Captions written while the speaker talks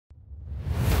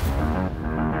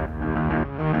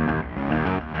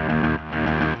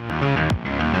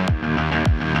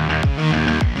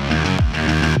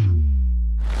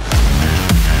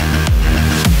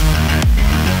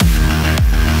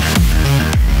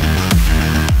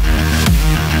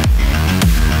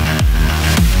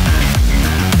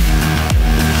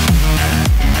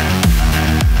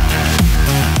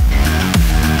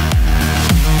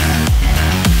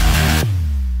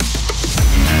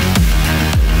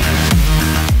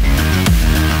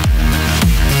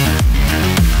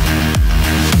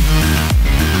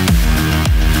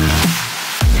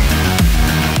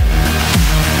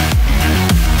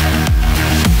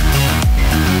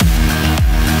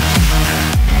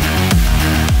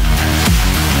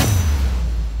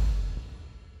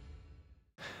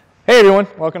Hey everyone,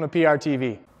 welcome to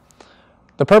Prtv.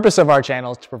 The purpose of our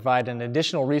channel is to provide an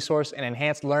additional resource and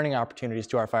enhanced learning opportunities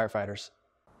to our firefighters.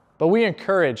 But we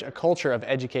encourage a culture of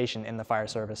education in the fire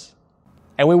service.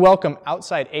 And we welcome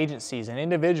outside agencies and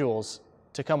individuals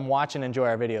to come watch and enjoy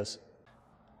our videos.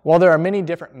 While there are many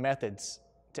different methods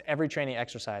to every training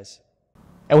exercise,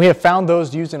 and we have found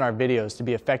those used in our videos to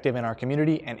be effective in our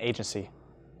community and agency.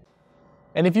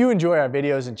 And if you enjoy our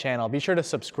videos and channel, be sure to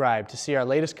subscribe to see our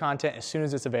latest content as soon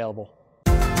as it's available.